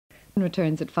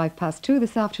returns at 2:05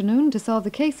 this afternoon to solve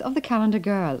the case of the calendar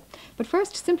girl. But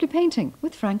first, Simply Painting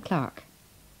with Frank Clarke.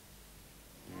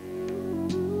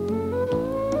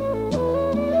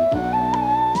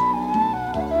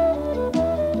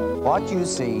 What you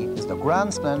see is the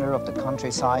grand splendour of the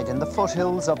countryside in the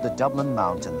foothills of the Dublin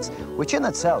Mountains, which in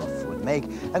itself would make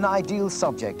an ideal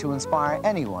subject to inspire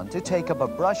anyone to take up a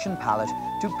brush and palette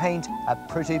to paint a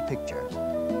pretty picture.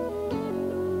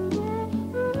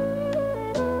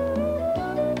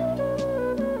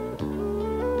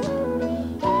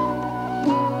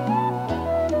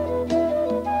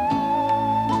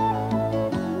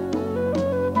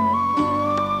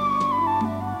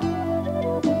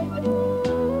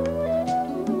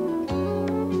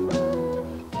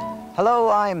 Hello,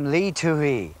 I'm Lee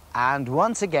Toohey, and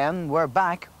once again we're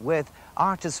back with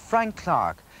artist Frank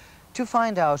Clarke to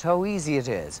find out how easy it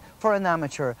is for an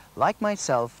amateur like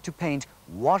myself to paint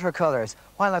watercolours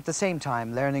while at the same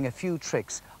time learning a few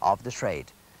tricks of the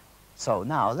trade. So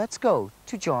now let's go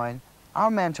to join our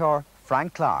mentor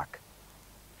Frank Clarke.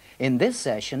 In this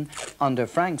session, under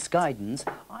Frank's guidance,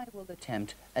 I will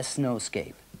attempt a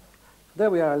snowscape. There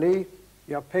we are, Lee.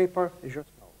 Your paper is your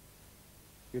snow.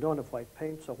 You don't have white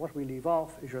paint, so what we leave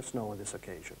off is your snow on this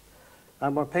occasion.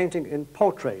 And we're painting in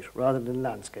portrait rather than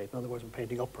landscape. In other words, we're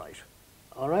painting upright.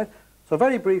 All right? So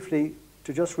very briefly,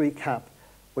 to just recap,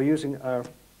 we're using our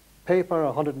paper,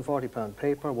 140-pound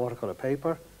paper, watercolour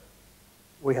paper.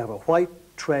 We have a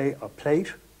white tray or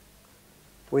plate.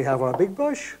 We have our big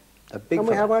brush. We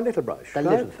have our little brush. The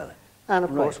little fella. And,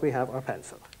 of course, we have our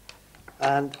pencil.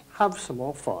 And have some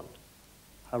more fun.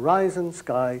 Horizon,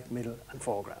 sky, middle, and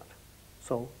foreground.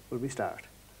 So, will we start?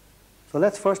 So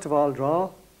let's first of all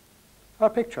draw our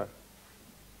picture.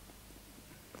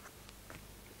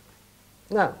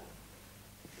 Now,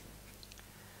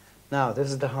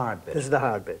 this is the hard bit. This is the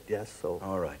hard bit, yes. So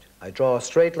all right. I draw a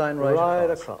straight line right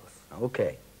across.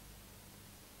 Okay.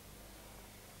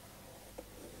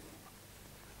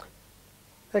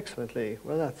 Excellently.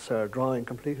 Well, that's our drawing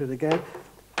completed again.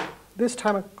 This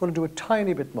time I'm going to do a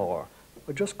tiny bit more.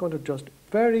 We're just going to just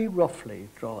very roughly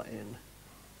draw in.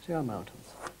 See our mountains.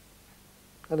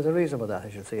 And there's a reason for that,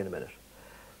 as you'll see in a minute.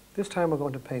 This time we're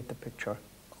going to paint the picture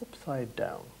upside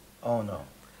down. Oh, no.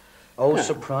 Oh, yeah.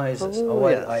 Surprises. Oh,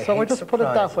 yeah. So I just put it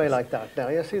that way like that. Now,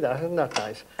 you see that? Isn't that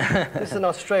nice? This is an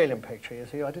Australian picture, you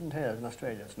see. I didn't tell you it was an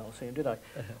Australian snow scene, did I?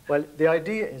 Well, the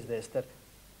idea is this, that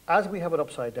as we have it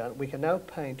upside down, we can now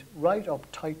paint right up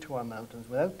tight to our mountains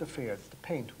without the fear that the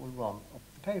paint will run up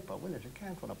the paper, will it? It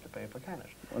can't run up the paper, can it?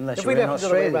 Unless if we left it the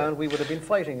other way around, we would have been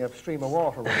fighting a stream of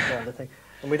water running down the thing,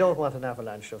 and we don't want an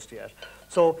avalanche just yet.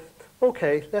 So,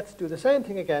 okay, let's do the same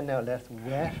thing again now. Let's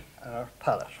wet our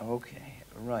palette. Okay,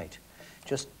 right.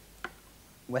 Just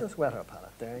wet our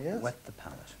palette there, yes? Wet the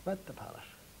palette. Wet the palette.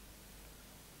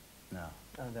 Now.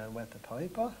 And then wet the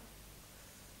paper.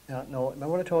 Now, no, remember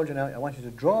what I told you now? I want you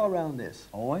to draw around this.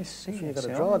 Oh, I see. So you've got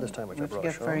to draw this time with your brush. You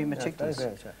have to get very meticulous.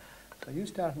 Yes, so you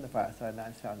start on the far side and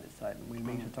I start on this side, and we'll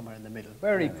meet it somewhere in the middle.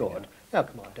 Very good. Now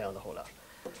come on, down the whole lot.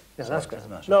 Yeah, that's good.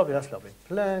 Lovely, that's lovely.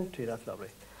 Plenty, that's lovely.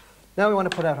 Now we want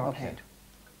to put out our paint,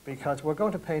 because we're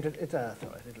going to paint it. It's all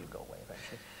right, it'll go away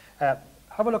eventually.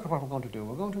 Have a look at what we're going to do.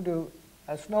 We're going to do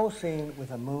a snow scene with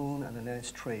a moon and a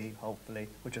nice tree, hopefully,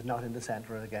 which is not in the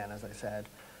centre again, as I said.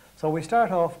 So we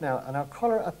start off now, and our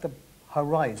colour at the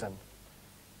horizon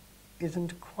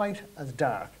isn't quite as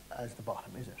dark as the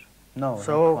bottom, is it? No,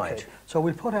 so, not quite. Okay. So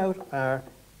we'll put out our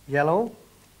yellow,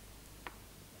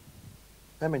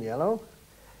 lemon yellow,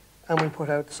 and we'll put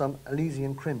out some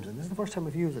Elysian crimson. This is the first time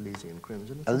we've used Elysian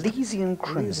crimson. Elysian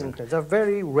crimson? Elysian crimson. They're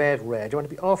very red. You want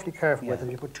to be awfully careful with them.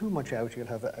 If you put too much out, you'll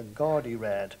have a gaudy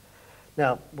red.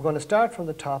 Now, we're going to start from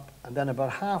the top, and then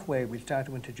about halfway we'll start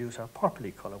to introduce our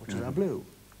purpley colour, which is our blue.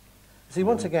 See,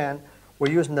 once again,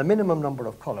 we're using the minimum number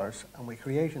of colours, and we're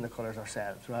creating the colours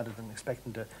ourselves, rather than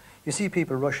expecting to... You see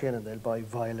people rush in and they'll buy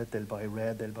violet, they'll buy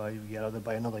red, they'll buy yellow, they'll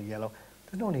buy another yellow.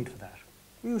 There's no need for that.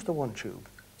 We use the one tube.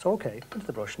 So, okay, into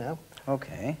the brush now.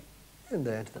 Okay. In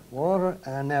there, into the water,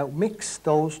 and now mix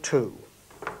those two.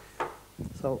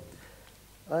 So,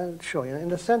 I'll show you. In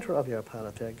the centre of your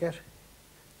palette there, get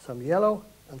some yellow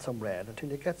and some red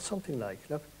until you get something like,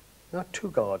 look, not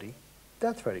too gaudy.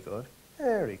 That's very good.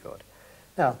 Very good.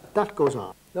 Now, that goes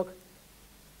on. Look.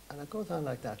 And it goes on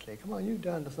like that, Lee. Come on, you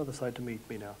down this other side to meet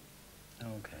me now.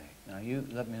 Okay. Now, you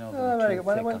let me know if I'm I'm too too thick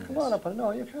thick on this. Come on up.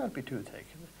 No, you can't be too thick.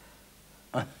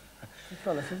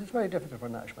 Fellas, it's very difficult for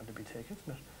an Irishman to be thick,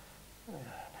 isn't it?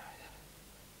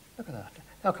 Look at that.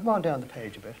 Now, come on down the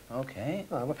page a bit. Okay.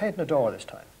 We're painting a door this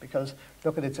time, because,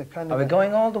 look, it's a kind of... Are we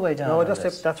going all the way down? No,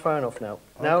 that's far enough now.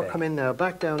 Okay. Now, come in now,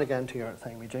 back down again to your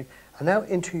thingamajig, and now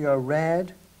into your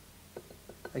red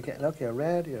Again, look, your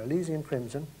red, your Elysian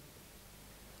crimson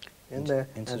in there,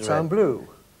 into and the some red. blue.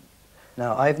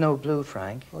 Now, I've no blue,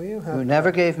 Frank. Oh, you have. You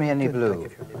never gave me any Didn't blue.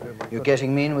 give you any blue, my You're good.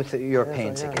 getting mean with your Yes,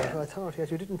 paints I am. again. I thought,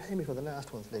 yes, you didn't pay me for the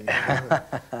last ones, Lee.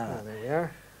 There we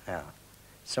are. Yeah.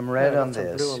 Some red Yeah, on some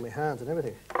this. blue on my hands and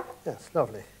everything. Yes,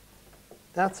 lovely.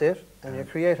 That's it, and you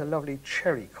create a lovely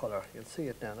cherry colour. You'll see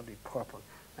it now, lovely purple.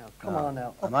 Now, come on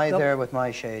now. Am I there with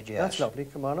my shade yet? That's lovely.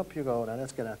 Come on, up you go now.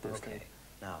 Let's get at this Okay. thing.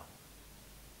 Now,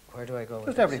 where do I go with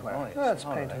Just this? everywhere. Oh, yes. Let's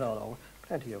All paint it right. all over.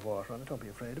 Plenty of water on it, don't be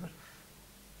afraid of it.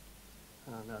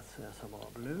 And that's some more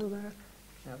blue there.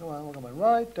 Now come on, we're going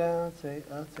right down, see,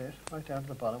 that's it, right down to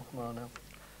the bottom, come on now.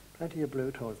 Plenty of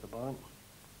blue towards the bottom.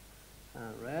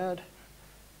 And red.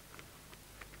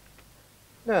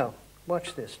 Now,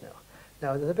 watch this now.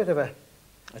 Now there's a bit of a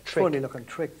trick. funny looking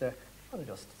trick there. I'm going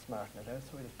to just smarten it out,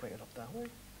 so we just bring it up that way.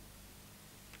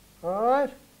 All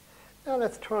right. Now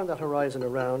let's turn that horizon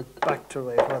around back to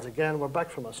where it was again. We're back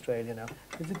from Australia now.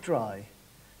 Is it dry?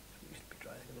 It used to be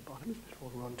dry at the bottom, it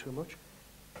won't run too much.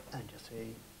 And you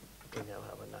see, we now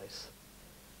have a nice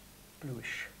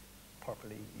bluish,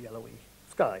 purpley, yellowy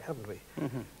sky, haven't we?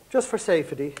 Mm-hmm. Just for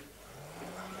safety,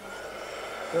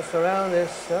 just around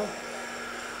this.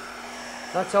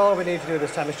 That's all we need to do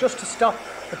this time. It's just to stop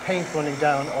the paint running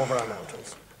down over our mountains.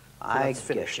 So I that's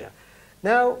finished get you.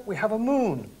 now. Now we have a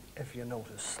moon, if you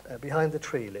notice, behind the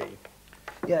tree, Lee.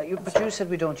 Yeah, but you said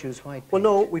we don't use white paint. Well,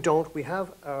 no, we don't. We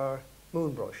have our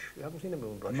moon brush. You haven't seen a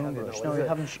moon brush, moon have you? brush. No, No, is you it?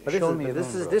 haven't But this shown is- me a this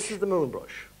moon is brush. This is the moon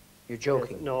brush. You're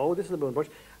joking. Yes, no, this is the moon brush.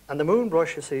 And the moon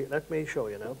brush, you see, let me show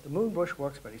you now. The moon brush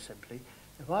works very simply.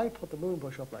 If I put the moon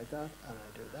brush up like that, and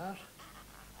I do that,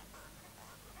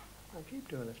 I keep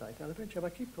doing it like that. Eventually,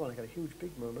 if I keep going, I get a huge,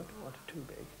 big moon, but I don't want it too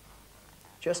big.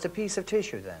 Just a piece of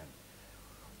tissue then.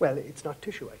 Well, it's not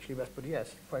tissue, actually, but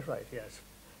yes, quite right, yes.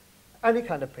 Any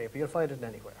kind of paper, you'll find it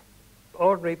anywhere.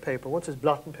 Ordinary paper, once it's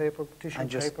blotting paper, tissue And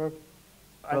just paper.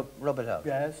 Rub it out.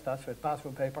 Yes, that's it,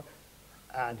 bathroom paper,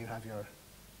 and you have your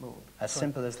moon. As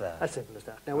simple as that. As simple as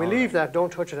that. Now we leave that,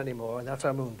 don't touch it anymore, and that's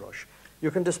our moon brush.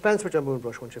 You can dispense with your moon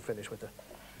brush once you're finished with it.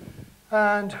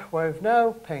 And we've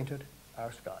now painted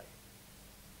our sky.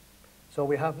 So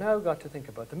we have now got to think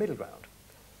about the middle ground.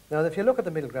 Now if you look at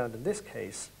the middle ground in this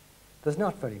case, there's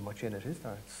not very much in it, is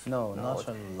there? No, not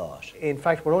a lot. In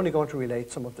fact, we're only going to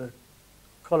relate some of the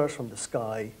colours from the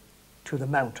sky to the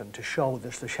mountain to show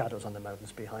there's the shadows on the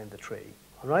mountains behind the tree.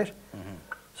 All right? Mm-hmm.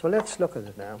 So let's look at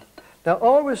it now. Now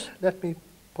always let me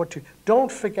put you,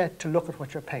 don't forget to look at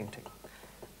what you're painting.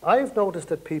 I've noticed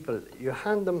that people, you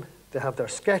hand them, they have their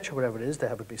sketch or whatever it is, they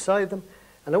have it beside them,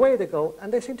 and away they go,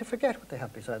 and they seem to forget what they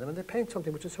have beside them, and they paint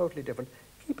something which is totally different.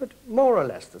 Keep it more or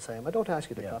less the same. I don't ask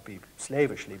you to copy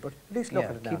slavishly, but at least look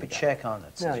at it now. Keep a check on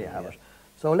it. Now you have it.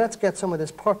 So let's get some of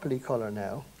this purpley colour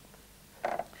now,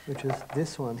 which is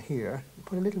this one here.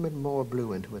 Put a little bit more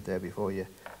blue into it there before you...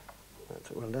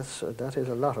 Well, that is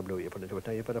a lot of blue you put into it.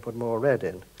 Now you better put more red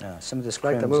in. Yeah, some of this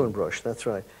Like crimson. the moon brush, that's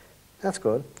right. That's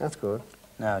good, that's good.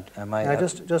 Now, am I... Now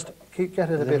just keep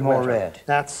getting it a little bit more wetter. red.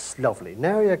 That's lovely.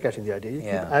 Now you're getting the idea. You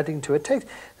keep adding to it. Takes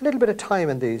a little bit of time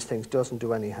in these things, doesn't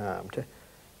do any harm.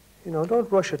 You know,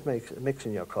 don't rush at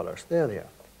mixing your colours. There they are.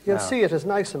 You'll see it as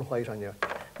nice and white on you.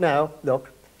 Now, look,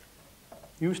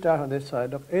 you start on this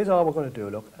side. Look, here's all we're going to do.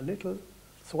 Look, a little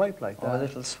swipe like that. Oh, a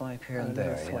little swipe here and a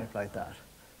there, little swipe like that.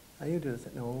 Now you do this.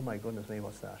 No, oh my goodness me,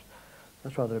 what's that?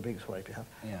 That's rather a big swipe you have.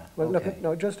 Yeah, Well, okay. look,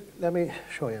 no, just let me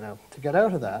show you now. To get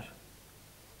out of that,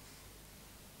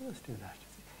 let's do that.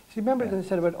 See, remember they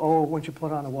said about, oh, once you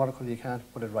put on a watercolour, you can't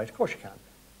put it right. Of course you can.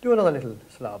 Do another little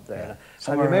slob there. Yeah, Have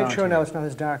somewhere you made around sure here. now it's not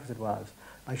as dark as it was?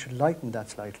 I should lighten that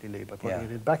slightly, Lee, by putting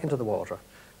it back into the water.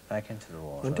 Back into the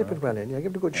water. And dip it well in. Yeah,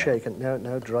 give it a good shake, and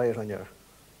now dry it on your...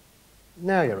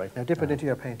 Now you're right. Now dip it into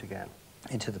your paint again.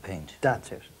 Into the paint.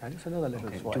 That's it. Now just another little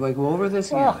swipe. Do I go over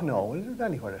this Oh, again? no,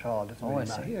 anywhere at all. Doesn't really I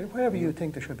matter. see. Yeah, wherever you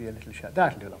think there should be a little shadow.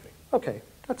 That'll do lovely. Okay,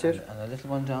 that's it. And a little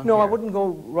one down No, here? I wouldn't go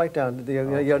right down.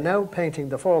 You're now painting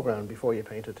the foreground before you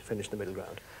paint it to finish the middle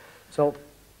ground. So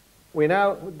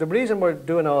the reason we're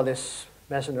doing all this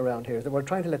messing around here is that we're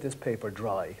trying to let this paper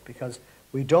dry because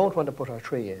we don't want to put our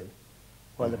tree in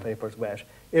while the paper's wet.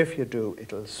 If you do,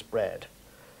 it'll spread.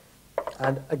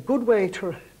 And a good way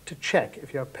to check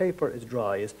if your paper is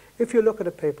dry is if you look at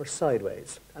a paper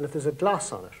sideways and if there's a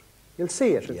gloss on it, you'll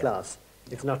see it, a gloss.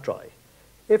 It's not dry.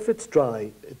 If it's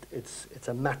dry, it's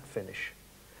a matte finish.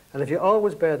 And if you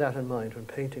always bear that in mind when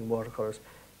painting watercolours,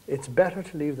 it's better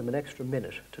to leave them an extra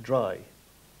minute to dry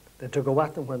than to go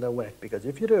at them when they're wet, because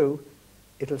if you do,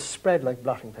 it'll spread like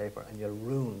blotting paper and you'll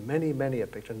ruin many, many a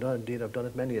picture. And indeed, I've done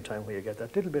it many a time where you get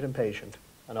that little bit impatient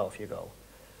and off you go.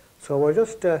 So we're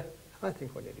just, I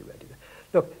think we're nearly ready.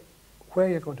 Look, where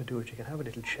you're going to do it, you can have a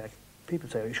little check. People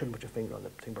say, oh, you shouldn't put your finger on the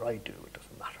thing, but I do, it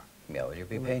doesn't matter. Yeah, well, you'll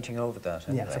be painting over that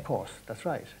anyway. Yes, of course, that's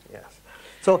right, yes.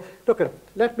 So, look,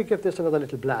 let me give this another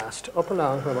little blast up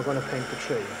along where we're going to paint the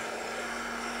tree.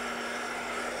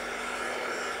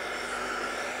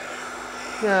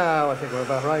 Now, I think we're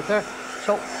about right there.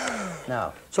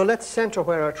 So let's centre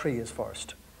where our tree is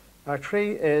first. Our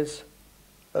tree is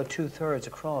about 2/3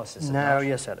 across, is it now not?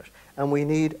 you said it. And we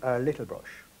need our little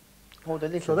brush. Oh, the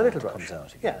little, so the little one brush comes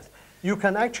out again. Yes. You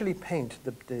can actually paint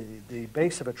the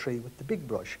base of a tree with the big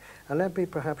brush. And let me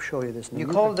perhaps show you this. You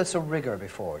called this a rigger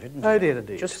before, didn't you? I did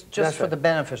indeed. Just That's for right. the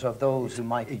benefit of those who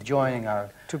might be joining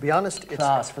our to be honest,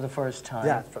 class for the first time.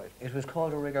 That's right. It was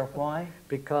called a rigger. Why?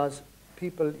 Because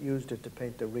people used it to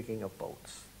paint the rigging of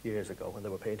boats years ago when they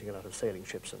were painting a lot of sailing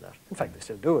ships and that. In fact, they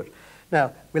still do it.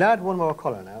 Now, we'll add one more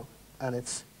colour now, and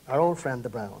it's our old friend, the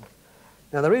brown.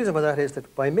 Now, the reason for that is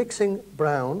that by mixing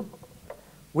brown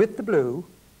with the blue,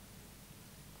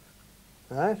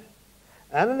 right,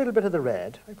 and a little bit of the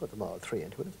red, I put them all three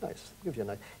into it, it's nice, it gives you a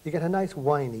nice, you get a nice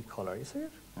winey colour, you see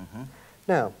it? Mm-hmm.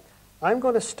 Now, I'm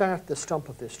going to start the stump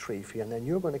of this tree for you, and then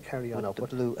you're going to carry on with up the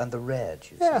with blue and the red,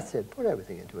 you yeah, see. that's it, put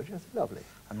everything into it, yes, lovely.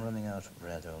 I'm running out of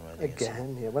red already.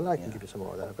 Again, yeah, well, I can give you some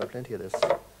more of that, I've got plenty of this.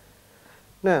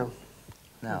 Now,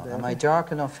 am I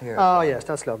dark enough here? oh yes,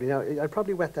 that's lovely. Now, I'll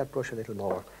probably wet that brush a little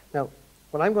more. Now,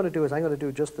 what I'm going to do is I'm going to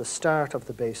do just the start of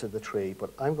the base of the tree,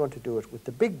 but I'm going to do it with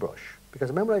the big brush. Because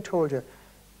remember I told you,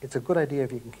 it's a good idea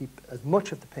if you can keep as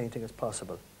much of the painting as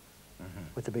possible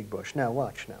with the big brush. Now,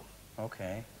 watch now.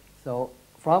 Okay. So,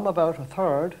 from about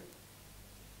 1/3,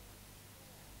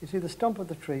 you see the stump of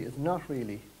the tree is not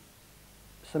really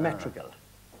symmetrical.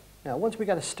 Now, once we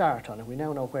get a start on it, we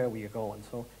now know where we are going.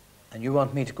 So, and you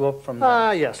want me to go up from there?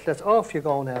 ah, yes, let's off you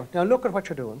go now. Now, look at what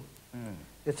you're doing. Mm.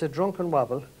 It's a drunken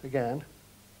wobble again.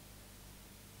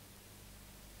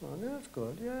 Oh, no, that's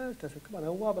good. Yes, that's it. Come on,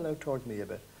 now wobble out towards me a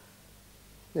bit.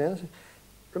 Yes.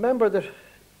 Remember that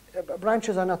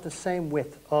branches are not the same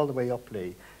width all the way up,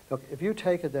 Lee. Look, if you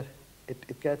take it that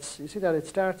it gets, you see that it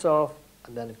starts off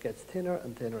and then it gets thinner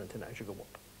and thinner and thinner as you go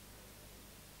up.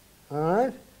 All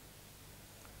right?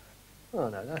 Oh,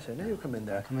 no, that's it. Now you come in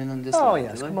there. Come in on this Oh, line,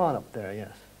 yes, do I? come on up there,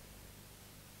 yes.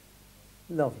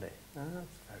 Lovely. Ah,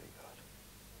 that's very good.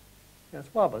 Yes,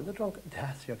 wobble, the drunk,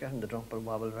 yes, you're getting the drunken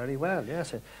wobble very well,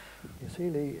 yes. You see,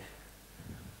 Lee,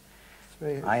 it's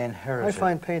very... I inherited. I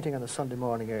find painting on a Sunday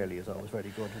morning early is always very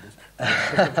good with this.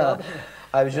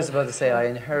 I was just about to say I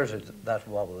inherited that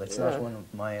wobble. It's not one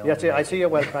of my own. Yes, I see you're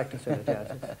well practiced in it, yes.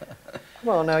 Come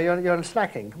on now, you're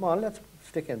slacking. Come on, let's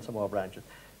stick in some more branches.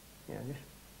 Yeah,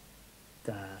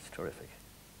 that's terrific.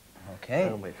 Okay.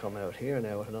 And we come out here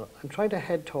now. I'm trying to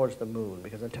head towards the moon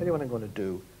because I'll tell you what I'm going to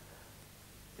do.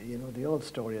 You know, the old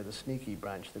story of the sneaky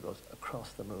branch that goes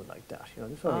across the moon like that. You know,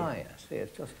 this only, yes. See,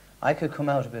 it's just... I could come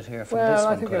out a bit here from well, this I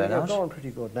one, think could I you're not? going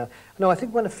pretty good now. No, I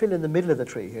think we're going to fill in the middle of the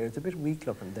tree here. It's a bit weak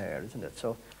looking there, isn't it?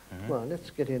 So, well, let's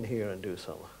get in here and do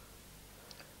some.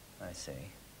 I see.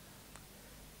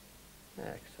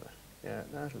 Excellent. Yeah,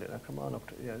 that'll it. Now come on up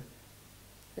to, yeah.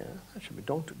 Yeah, that should be,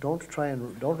 don't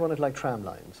run it like tram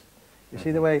lines. You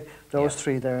see the way those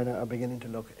three there are beginning to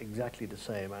look exactly the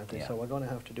same, aren't they? Yeah. So we're going to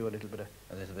have to do a little bit of...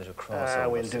 A little bit of crossover.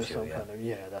 we'll do some kind of...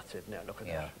 Yeah, that's it. Now look at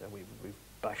Yeah. that. We've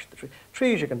bashed the tree.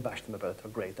 Trees, you can bash them about.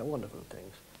 They're great. They're wonderful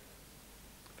things.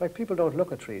 In fact, people don't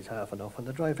look at trees half enough when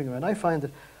they're driving around. I find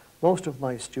that most of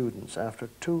my students, after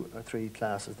 2 or 3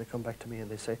 classes, they come back to me and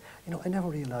they say, you know, I never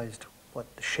realised what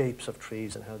the shapes of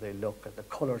trees and how they look and the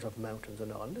colours of mountains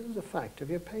and all. And this is a fact. If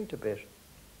you paint a bit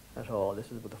at all, this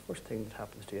is the first thing that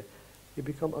happens to you. You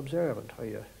become observant, or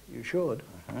you should.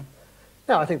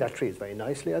 Now, I think that tree is very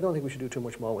nicely. I don't think we should do too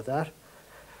much more with that.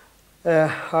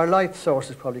 Our light source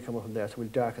is probably coming from there, so we'll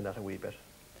darken that a wee bit.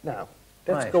 Now,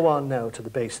 let's go on now to the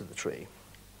base of the tree.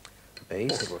 The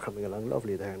base? I think we're coming along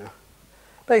lovely there now.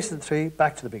 Base of the tree,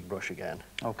 back to the big brush again.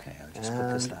 Okay, I'll just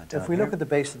put this lad down if we look at the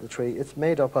base of the tree, it's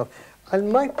made up of... I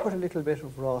might put a little bit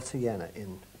of raw sienna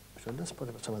in. So let's put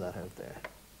some of that out there.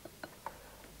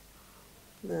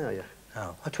 There, yeah.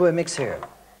 Oh, what do I mix here?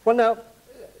 Well, now,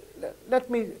 let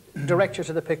me direct you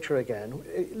to the picture again.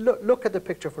 Look at the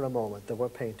picture for a moment that we're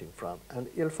painting from, and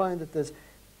you'll find that there's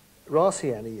raw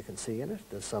sienna you can see in it.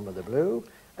 There's some of the blue.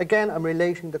 Again, I'm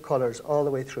relating the colours all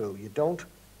the way through. You don't... Do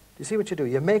you see what you do?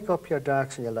 You make up your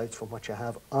darks and your lights from what you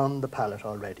have on the palette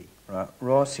already.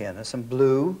 Raw sienna, some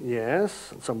blue.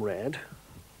 Yes, and some red.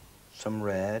 Some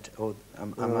red. Oh,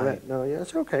 No, yeah,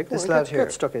 it's okay. This on, lad here.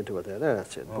 Get stuck into it there.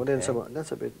 That's it. Put in Okay. some more.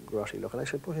 That's a bit grotty looking. I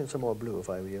should put in some more blue if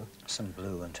I were you. Some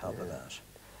blue on top of that.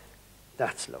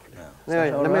 That's lovely. Yeah. Is Now,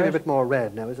 that all maybe a right? bit more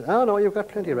red now, is it? Oh, no, you've got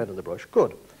plenty of red on the brush.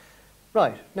 Good.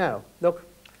 Right, now, look,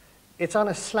 it's on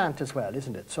a slant as well,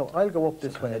 isn't it? So I'll go up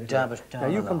this way. Dab it down now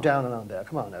you along. come down along there.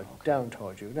 Come on now, down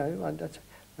towards you. Now you want that's.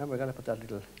 Remember, we're going to put that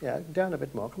little, down a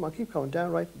bit more. Come on, keep going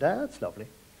down, right. That's lovely.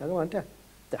 Now go on down.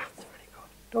 That's very good.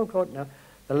 Don't go now.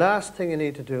 The last thing you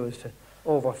need to do is to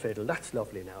over fiddle. That's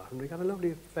lovely now. And we got a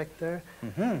lovely effect there.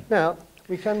 Mm-hmm. Now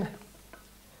we can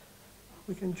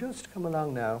just come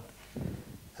along now,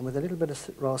 and with a little bit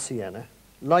of raw sienna,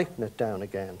 lighten it down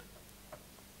again.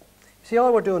 See,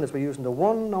 all we're doing is we're using the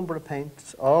one number of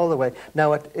paints all the way.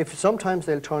 Now, if sometimes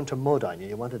they'll turn to mud on you,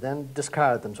 you want to then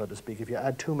discard them, so to speak. If you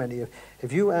add too many,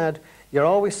 if you add, you're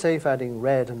always safe adding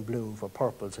red and blue for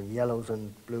purples and yellows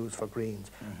and blues for greens.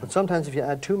 Mm-hmm. But sometimes if you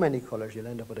add too many colours, you'll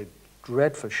end up with a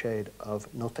dreadful shade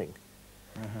of nothing.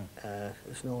 Mm-hmm.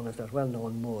 It's known as that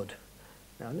well-known mud.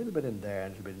 Now, a little bit in there, a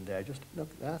little bit in there. Just look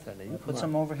at that. You put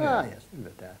some over here. Ah, yes, a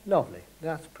little bit there. Lovely.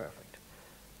 That's perfect.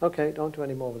 Okay, don't do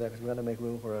any more over there because we've got to make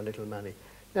room for our little Manny.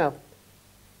 Now,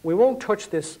 we won't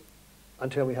touch this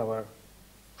until we have our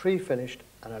tree finished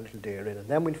and our little deer in, and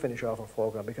then we'll finish off our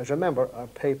foreground because remember, our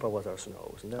paper was our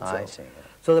snows, and that's I all. see.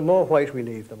 So the more white we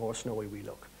leave, the more snowy we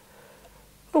look.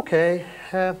 Okay,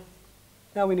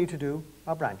 now we need to do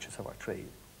our branches of our tree.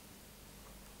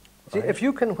 See, Right. if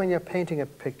you can, when you're painting a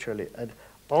picture,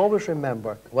 always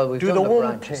remember, Well, we've do done the the one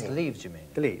branches, thing. the leaves, you mean?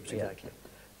 The leaves, Yeah. exactly.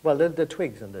 Well, the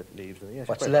twigs and the leaves. And yes,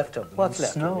 What's right. left of them? What's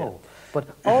left? Snow. Of them, yeah. But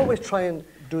always try and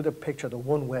do the picture the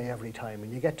one way every time,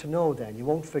 and you get to know then, you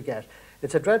won't forget.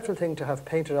 It's a dreadful thing to have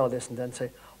painted all this and then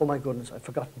say, oh my goodness, I've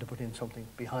forgotten to put in something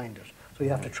behind it. So you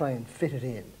have to try and fit it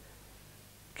in.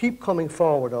 Keep coming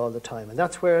forward all the time, and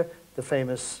that's where the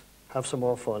famous have some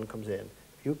more fun comes in.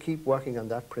 You keep working on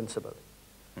that principle.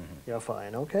 Mm-hmm. You're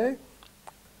fine, okay?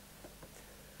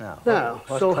 Now,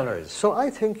 what colours? So I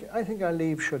think our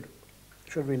leaves should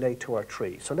relate to our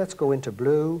tree. So let's go into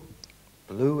blue.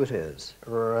 Blue it is.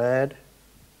 Red,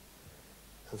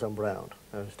 and some brown.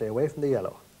 Now stay away from the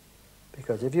yellow,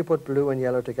 because if you put blue and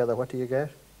yellow together, what do you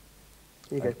get?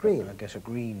 You get green. I get a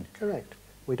green. Correct.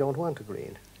 We don't want a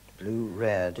green. Blue,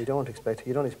 red. You don't expect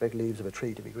leaves of a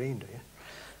tree to be green, do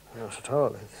you? Not at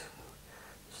all.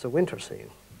 It's the winter scene.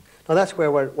 Now that's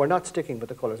where we're not sticking with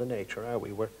the colours of nature, are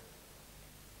we?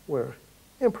 We're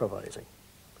improvising.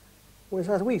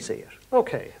 As we see it.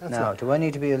 Okay. That's Now, it. do I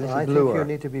need to be a little I bluer? think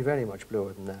you need to be very much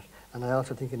bluer than that. And I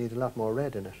also think you need a lot more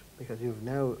red in it, because you've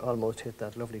now almost hit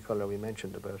that lovely colour we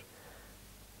mentioned about,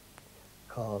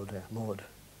 called mud.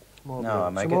 More No, I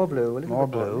blue. might Some get more blue, a little more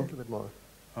bit more, blue. a little bit more.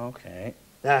 Okay.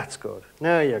 That's good.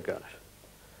 Now you got it.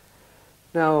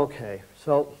 Now, okay.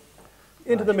 So,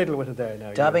 into the middle with it there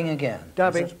now. Dabbing again.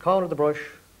 Dabbing, is it? corner of the brush,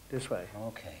 this way.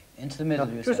 Okay. Into the middle,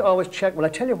 Now, you just say? always check. Well, I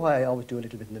tell you why I always do a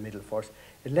little bit in the middle first.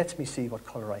 It lets me see what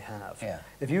colour I have. Yeah.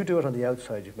 If you do it on the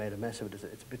outside, you've made a mess of it.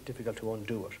 It's a bit difficult to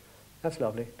undo it. That's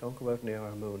lovely. Don't go out near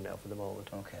our moon now for the moment.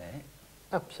 Okay.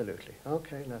 Absolutely.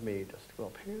 Okay, let me just go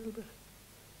up here a little bit.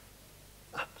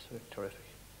 Absolutely terrific.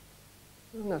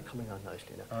 Isn't that coming on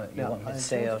nicely now? Oh, you want me to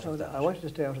stay out of that? I wanted to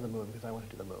stay out of the moon because I wanted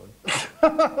to do the moon.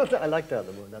 I like to have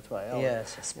the moon, that's why.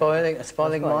 Yes, spoiling That's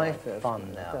my right,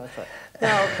 fun that's now. That's right.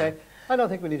 Now, okay. I don't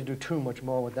think we need to do too much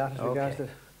more with that as regards Okay. to...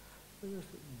 We'll just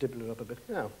dibble it up a bit.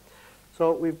 Now,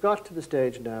 so we've got to the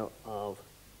stage now of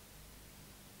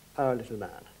our little man.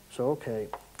 So, okay,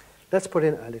 let's put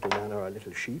in our little man or our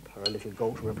little sheep or our little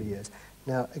goat, whoever he is.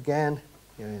 Now, again,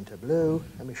 you're into blue.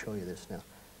 Let me show you this now.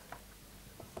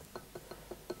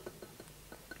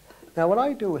 Now, what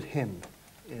I do with him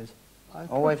is... I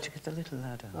have to get the little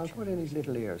lad out. I'll put in his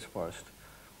little ears first.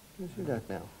 Let's do that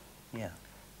now. Yeah.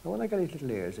 And when I get his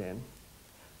little ears in,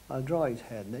 I'll draw his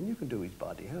head, and then you can do his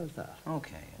body. How's that?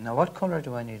 Okay. Now, what colour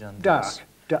do I need on Dark. this?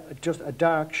 Just a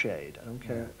dark shade. I don't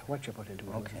care Yeah. what you put into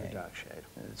it. Okay. It's a dark shade.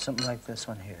 Something like this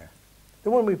one here. The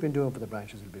one we've been doing for the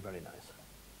branches will be very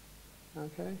nice.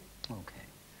 Okay? Okay.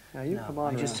 Now you Now, come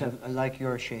on I just around. have, I like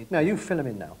your shape. Now you fill him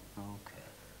in now. Okay.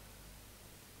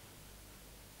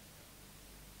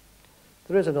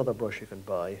 There is another brush you can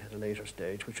buy at a later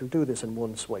stage, which will do this in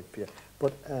one swipe for you.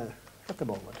 But at the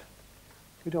moment,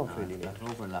 we don't really need That it.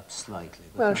 overlaps slightly.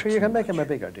 but Well, not sure, you too can make him a much.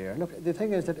 bigger deer. Look, the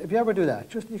thing is that if you ever do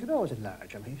that, you can always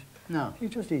enlarge him. No. You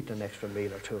just eat an extra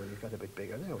meal or two and you've got a bit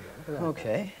bigger. There we go. Look at that.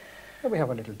 Okay. Then we have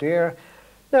our little deer.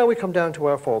 Now we come down to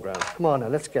our foreground. Come on now,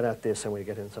 let's get at this and we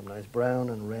get in some nice brown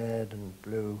and red and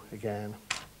blue again.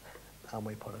 And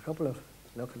we put a couple of,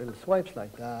 little swipes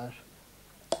like that.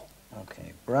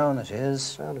 Okay. Brown it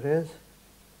is. Brown it is.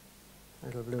 A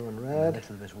little blue and A red.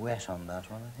 little bit wet on that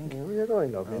one, I think. Yeah, you're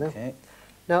going lovely now. Okay.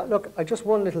 Now look, just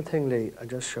one little thing, Lee, I'll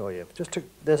just show you.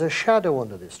 There's a shadow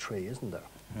under this tree, isn't there?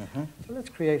 Mm-hmm. So let's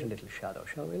create a little shadow,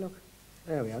 shall we? Look.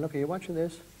 There we are. Look, are you watching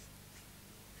this?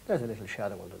 There's a little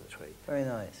shadow under the tree. Very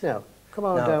nice. Now, Come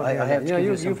on Now, down I here. have to You know, give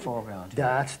you you- some you've- foreground.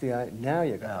 That's the, now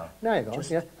you go. No. Now you go,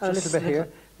 Just- yeah. And a just little bit here, a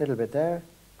little bit there.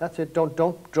 That's it.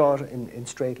 Don't draw it in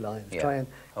straight lines. Yeah. Try and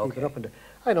keep it Okay. up and down.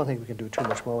 I don't think we can do too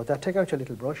much more with that. Take out your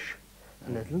little brush,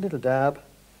 and a little dab.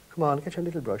 Come on, get your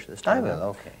little brush this I time. will, now.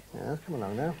 okay. Yeah, come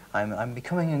along now. I'm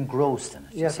becoming engrossed in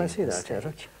it. you Yes, I at see this that, yes.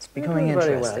 stage. It's becoming You're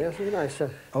doing interesting. very well, yes, nice.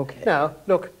 Okay. Now,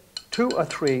 look, 2 or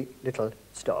 3 little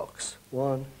stalks.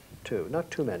 1, 2, not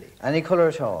too many. Any colour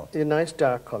at all? A nice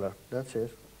dark colour, that's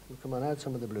it. Well, come on, add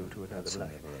some of the blue to it, add the Some of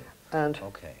black. the blue. And,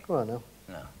 Okay. come on now.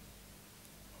 No.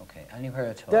 Okay. Anywhere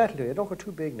at all? That'll do it. Don't go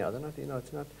too big now. They're not, it's not,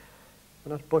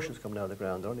 they're not bushes coming out of the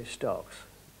ground. They're only stalks.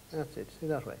 That's it. See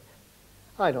that way.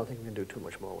 I don't think we can do too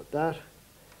much more with that.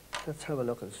 Let's have a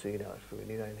look and see now if we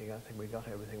need anything. I think we got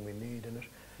everything we need in it.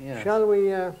 Yes. Shall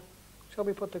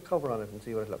we put the cover on it and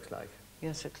see what it looks like?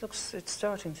 Yes, it's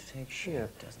starting to take shape, Yeah.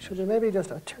 doesn't Should it? we maybe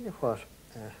just, I'll tell you what,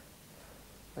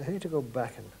 I hate to go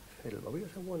back and fiddle, but we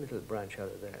just have one little branch out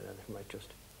of there, and it might just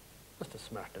to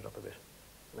smarten it up a bit,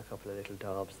 and a couple of little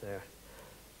daubs there.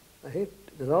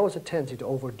 There's always a tendency to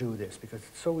overdo this, because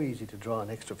it's so easy to draw an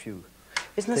extra few.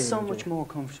 Isn't it things so we much do. more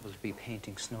comfortable to be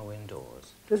painting snow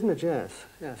indoors? Isn't it, yes?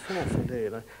 Yes, yes,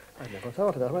 indeed. I never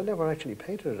thought of that. I never actually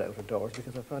painted it out of doors,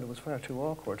 because I found it was far too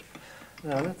awkward.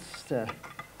 Now, let's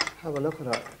have a look at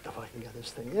if I can get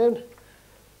this thing in.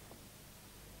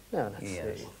 Now, let's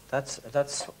Yes. see.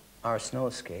 That's our snow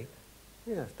escape.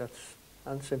 Yes,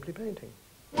 and simply painting.